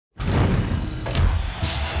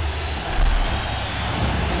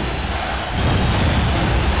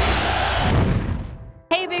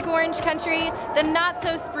Orange Country, the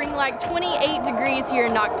not-so-spring-like 28 degrees here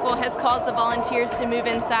in Knoxville has caused the Volunteers to move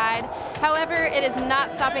inside. However, it is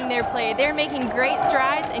not stopping their play. They're making great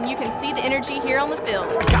strides, and you can see the energy here on the field.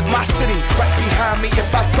 Got my city right behind me.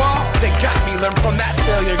 If I fall, they got me. Learn from that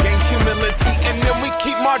failure, gain humility, and then we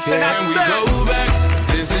keep marching. Can we go back?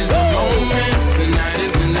 This is the moment. Tonight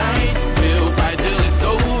is the night. We'll fight till it's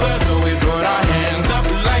over. So we put our hands up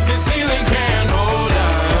like the ceiling can't hold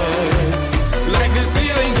us. Like the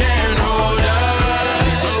ceiling can't hold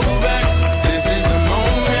us. Go back. This is the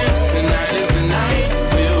moment. Tonight is the night.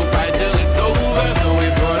 We'll fight till it's over. So we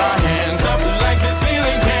put our hands up like the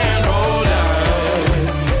ceiling can't hold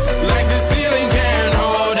us. Like the ceiling can't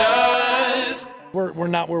hold us. We're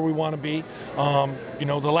not where we want to be. You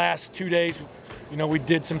know, the last 2 days, you know, we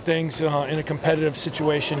did some things in a competitive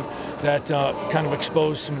situation that kind of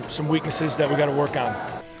exposed some weaknesses that we got to work on.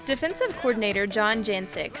 Defensive coordinator John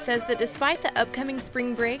Jancic says that despite the upcoming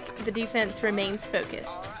spring break, the defense remains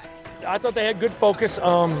focused. I thought they had good focus.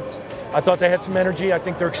 I thought they had some energy. I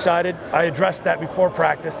think they're excited. I addressed that before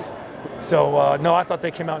practice. So, no, I thought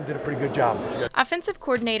they came out and did a pretty good job. Offensive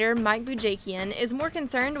coordinator Mike Bujakian is more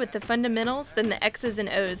concerned with the fundamentals than the X's and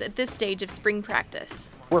O's at this stage of spring practice.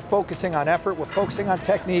 We're focusing on effort, we're focusing on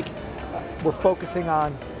technique, we're focusing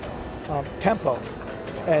on tempo.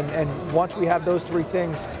 And once we have those three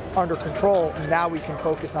things under control, now we can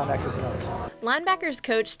focus on X's and O's. Linebackers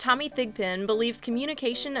coach Tommy Thigpen believes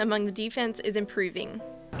communication among the defense is improving.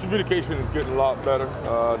 Communication is getting a lot better.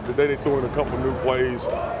 Today they threw in a couple new plays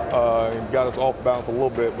and got us off balance a little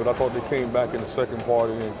bit, but I thought they came back in the second part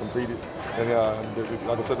and competed. And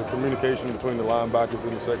like I said, the communication between the linebackers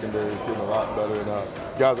and the secondary is getting a lot better, and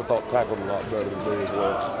guys I thought tackled a lot better today as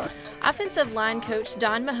well. Offensive line coach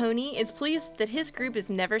Don Mahoney is pleased that his group is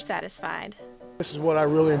never satisfied. This is what I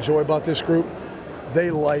really enjoy about this group. They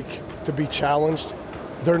like to be challenged.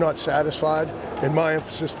 They're not satisfied, and my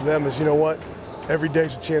emphasis to them is, you know what? Every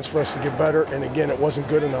day's a chance for us to get better, and again, it wasn't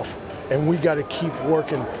good enough. And we got to keep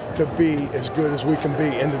working to be as good as we can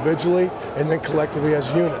be individually and then collectively as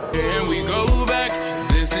a unit. Can we go back?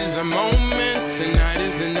 This is the moment. Tonight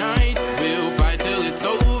is the night. We'll fight till it's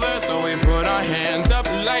over. So we put our hands up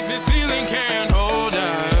like the ceiling can't hold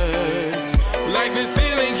us. Like the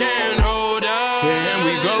ceiling can't hold us. Can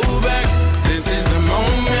we go back? This is the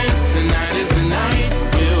moment. Tonight is the night.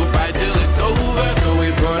 We'll fight till it's over. So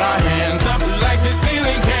we put our hands up like the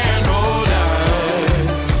ceiling can't hold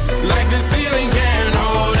us. Like the ceiling can't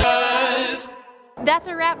hold us. That's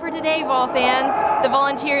a wrap for today, Vol fans. The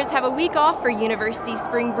Volunteers have a week off for University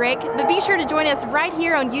spring break, but be sure to join us right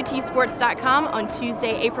here on utsports.com on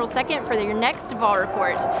Tuesday, April 2nd for your next Vol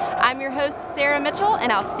Report. I'm your host, Sarah Mitchell,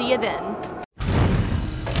 and I'll see you then.